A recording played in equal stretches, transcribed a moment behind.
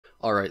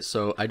Alright,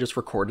 so I just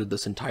recorded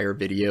this entire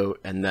video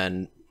and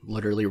then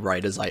literally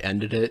right as I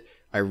ended it,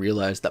 I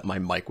realized that my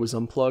mic was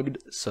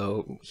unplugged,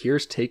 so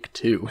here's take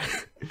 2.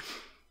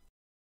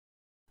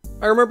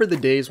 I remember the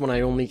days when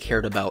I only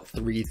cared about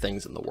 3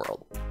 things in the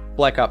world.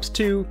 Black Ops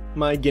 2,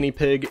 my guinea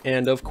pig,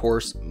 and of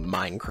course,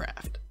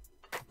 Minecraft.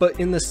 But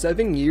in the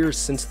 7 years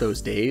since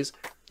those days,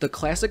 the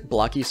classic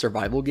blocky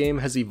survival game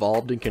has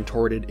evolved and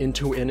contorted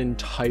into an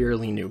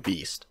entirely new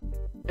beast.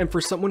 And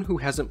for someone who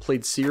hasn't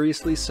played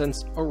seriously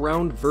since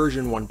around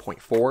version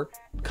 1.4,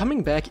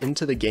 coming back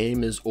into the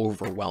game is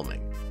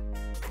overwhelming.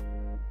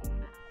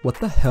 What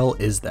the hell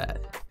is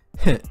that?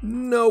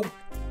 No!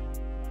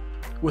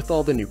 With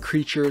all the new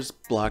creatures,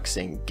 blocks,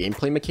 and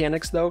gameplay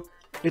mechanics though,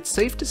 it's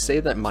safe to say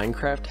that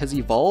Minecraft has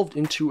evolved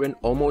into an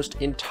almost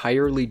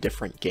entirely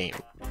different game,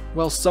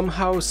 while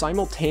somehow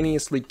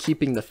simultaneously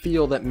keeping the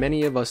feel that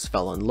many of us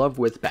fell in love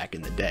with back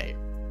in the day.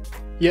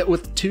 Yet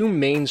with 2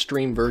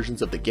 mainstream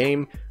versions of the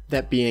game,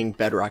 that being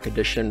Bedrock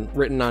Edition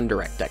written on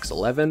DirectX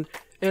 11,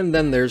 and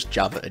then there's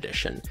Java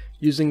Edition,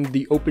 using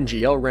the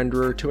OpenGL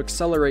renderer to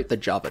accelerate the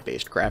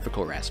Java-based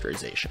graphical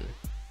rasterization.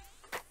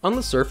 On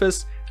the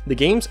surface, the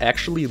games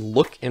actually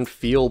look and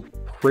feel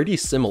pretty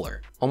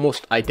similar,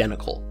 almost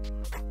identical.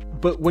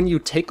 But when you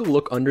take a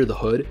look under the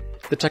hood,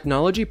 the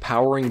technology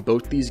powering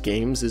both these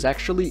games is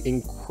actually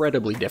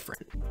incredibly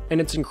different, and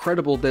it's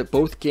incredible that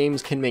both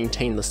games can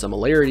maintain the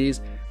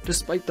similarities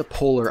despite the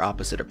polar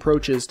opposite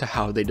approaches to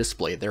how they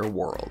display their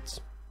worlds.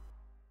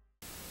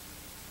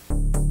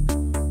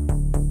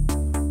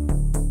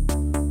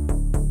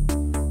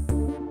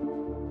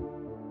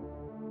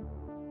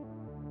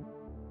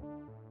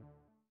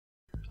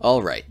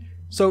 Alright,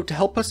 so to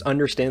help us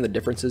understand the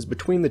differences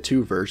between the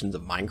 2 versions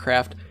of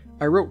Minecraft,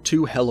 I wrote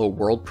 2 Hello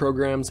World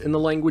programs in the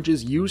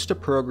languages used to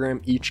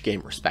program each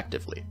game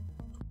respectively.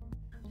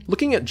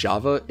 Looking at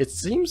Java, it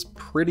seems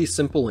pretty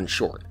simple and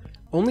short,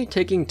 only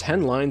taking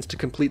 10 lines to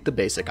complete the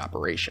basic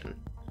operation.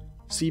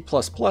 C++,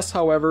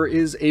 however,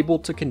 is able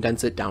to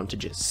condense it down to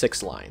just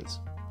 6 lines.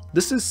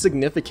 This is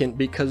significant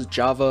because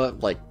Java,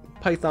 like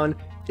Python,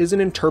 is an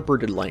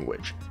interpreted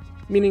language,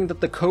 meaning that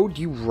the code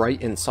you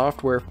write in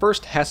software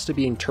first has to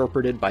be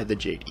interpreted by the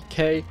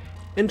JDK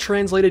and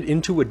translated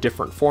into a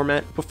different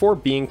format before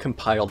being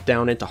compiled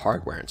down into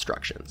hardware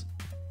instructions.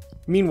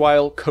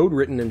 Meanwhile, code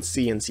written in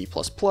C and C++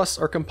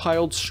 are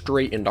compiled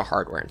straight into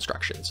hardware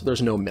instructions, so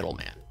there's no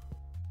middleman.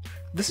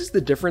 This is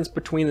the difference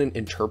between an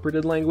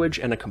interpreted language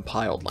and a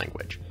compiled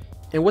language.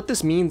 And what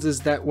this means is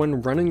that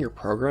when running your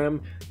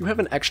program, you have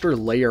an extra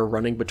layer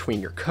running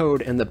between your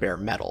code and the bare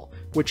metal,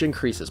 which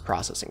increases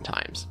processing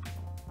times.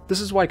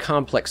 This is why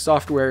complex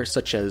software,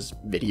 such as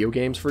video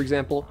games for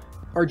example,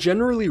 are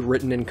generally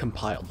written in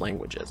compiled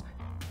languages,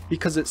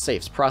 because it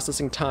saves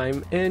processing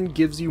time and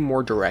gives you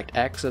more direct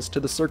access to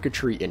the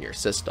circuitry in your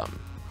system.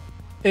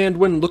 And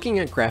when looking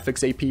at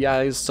graphics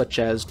APIs such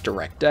as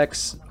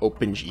DirectX,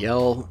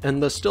 OpenGL,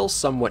 and the still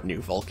somewhat new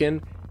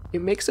Vulkan,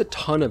 it makes a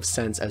ton of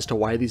sense as to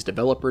why these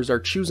developers are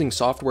choosing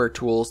software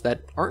tools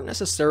that aren't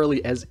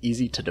necessarily as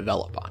easy to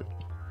develop on,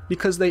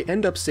 because they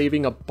end up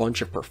saving a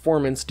bunch of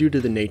performance due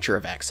to the nature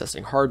of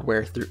accessing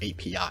hardware through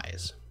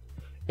APIs.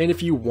 And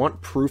if you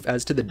want proof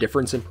as to the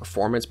difference in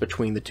performance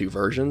between the 2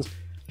 versions,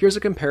 here's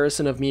a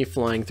comparison of me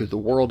flying through the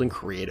world in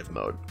creative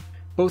mode.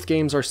 Both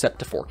games are set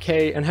to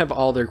 4K and have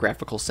all their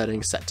graphical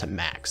settings set to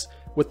max,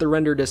 with the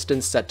render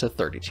distance set to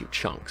 32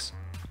 chunks.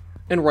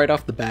 And right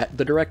off the bat,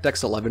 the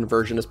DirectX 11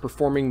 version is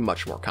performing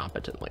much more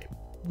competently.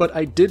 But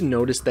I did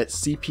notice that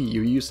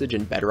CPU usage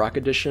in Bedrock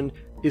Edition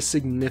is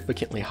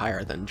significantly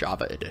higher than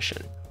Java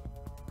Edition.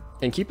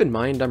 And keep in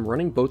mind, I'm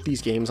running both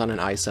these games on an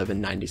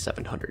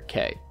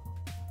i7-9700K.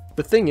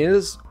 The thing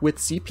is, with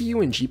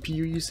CPU and GPU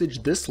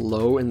usage this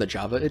low in the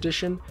Java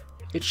Edition,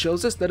 it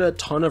shows us that a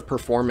ton of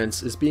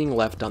performance is being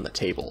left on the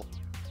table,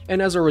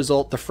 and as a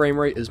result the frame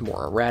rate is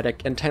more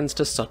erratic and tends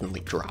to suddenly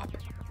drop.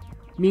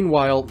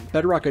 Meanwhile,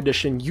 Bedrock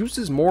Edition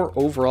uses more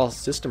overall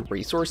system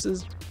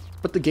resources,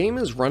 but the game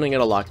is running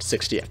at a locked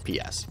 60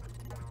 FPS.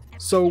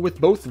 So with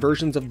both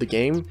versions of the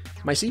game,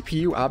 my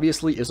CPU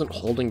obviously isn't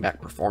holding back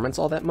performance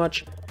all that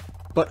much,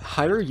 but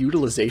higher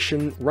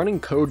utilization running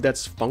code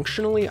that's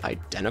functionally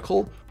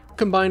identical,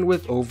 combined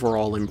with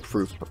overall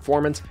improved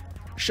performance,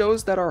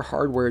 shows that our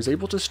hardware is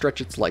able to stretch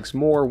its legs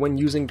more when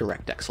using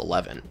DirectX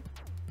 11.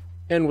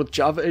 And with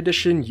Java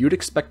Edition, you'd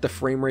expect the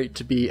frame rate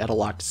to be at a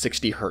locked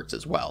 60 Hz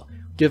as well,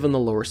 given the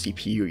lower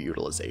CPU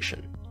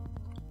utilization.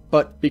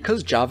 But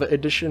because Java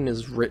Edition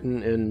is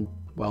written in,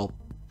 well,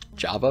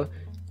 Java,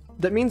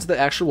 that means the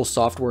actual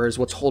software is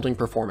what's holding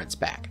performance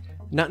back,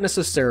 not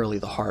necessarily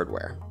the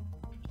hardware.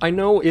 I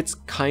know it's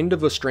kind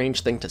of a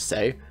strange thing to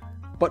say,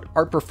 but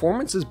our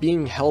performance is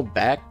being held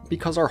back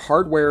because our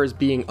hardware is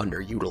being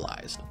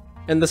underutilized.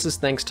 And this is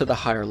thanks to the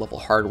higher level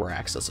hardware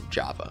access of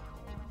Java.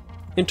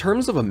 In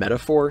terms of a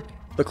metaphor,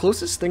 the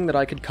closest thing that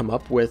I could come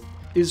up with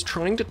is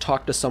trying to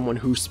talk to someone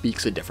who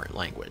speaks a different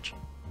language.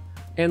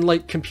 And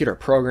like computer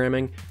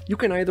programming, you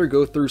can either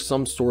go through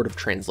some sort of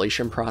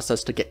translation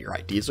process to get your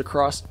ideas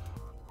across,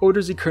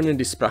 oder Sie können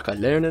die Sprache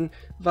lernen,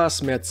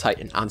 was mehr Zeit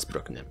in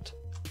Anspruch nimmt.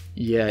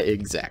 Yeah,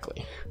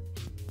 exactly.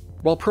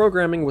 While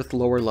programming with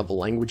lower level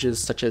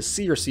languages such as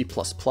C or C++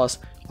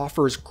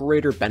 offers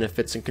greater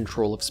benefits and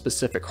control of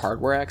specific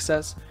hardware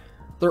access,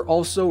 they're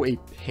also a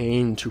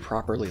pain to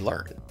properly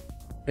learn.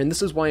 And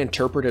this is why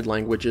interpreted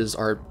languages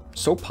are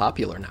so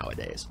popular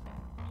nowadays.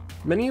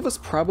 Many of us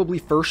probably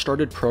first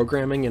started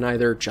programming in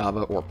either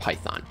Java or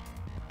Python,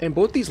 and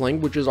both these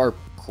languages are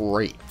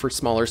great for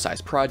smaller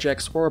size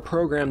projects or a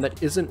program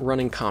that isn't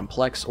running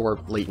complex or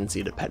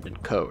latency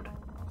dependent code.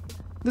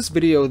 This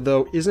video,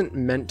 though, isn't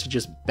meant to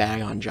just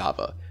bag on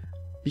Java,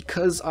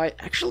 because I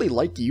actually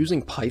like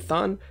using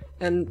Python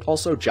and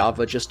also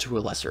Java just to a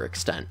lesser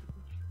extent.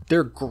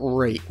 They're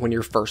great when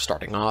you're first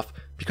starting off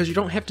because you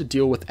don't have to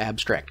deal with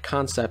abstract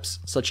concepts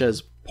such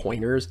as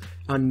pointers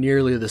on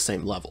nearly the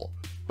same level,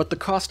 but the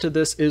cost to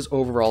this is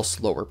overall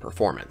slower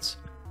performance.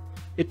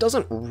 It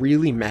doesn't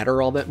really matter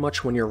all that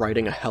much when you're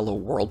writing a Hello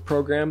World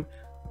program,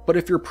 but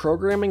if you're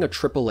programming a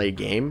AAA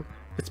game,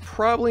 it's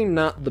probably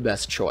not the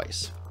best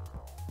choice.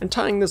 And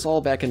tying this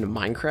all back into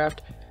Minecraft,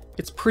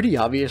 it's pretty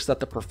obvious that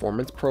the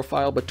performance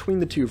profile between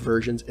the two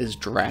versions is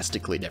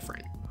drastically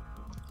different.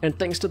 And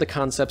thanks to the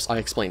concepts I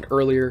explained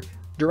earlier,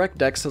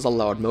 DirectX has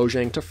allowed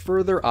Mojang to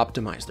further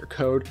optimize their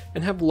code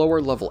and have lower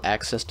level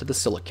access to the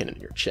silicon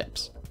in your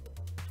chips.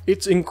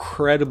 It's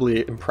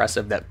incredibly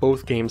impressive that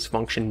both games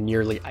function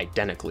nearly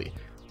identically,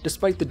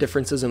 despite the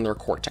differences in their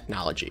core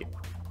technology.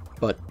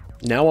 But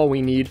now all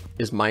we need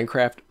is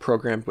Minecraft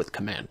programmed with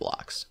command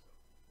blocks.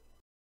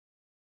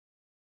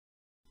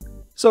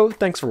 So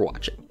thanks for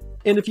watching,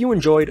 and if you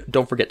enjoyed,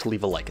 don't forget to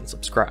leave a like and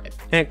subscribe,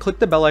 and click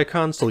the bell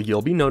icon so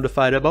you'll be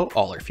notified about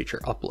all our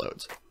future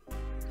uploads.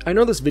 I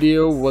know this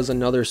video was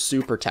another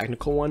super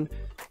technical one,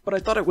 but I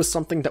thought it was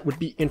something that would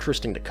be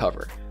interesting to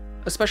cover,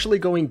 especially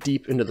going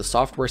deep into the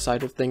software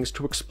side of things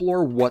to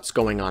explore what's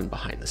going on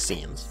behind the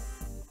scenes.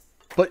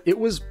 But it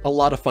was a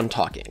lot of fun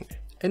talking,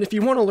 and if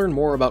you want to learn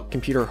more about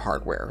computer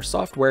hardware or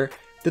software,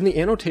 then the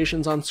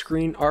annotations on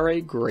screen are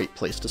a great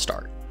place to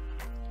start.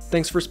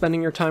 Thanks for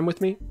spending your time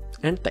with me,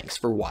 and thanks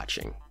for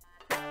watching.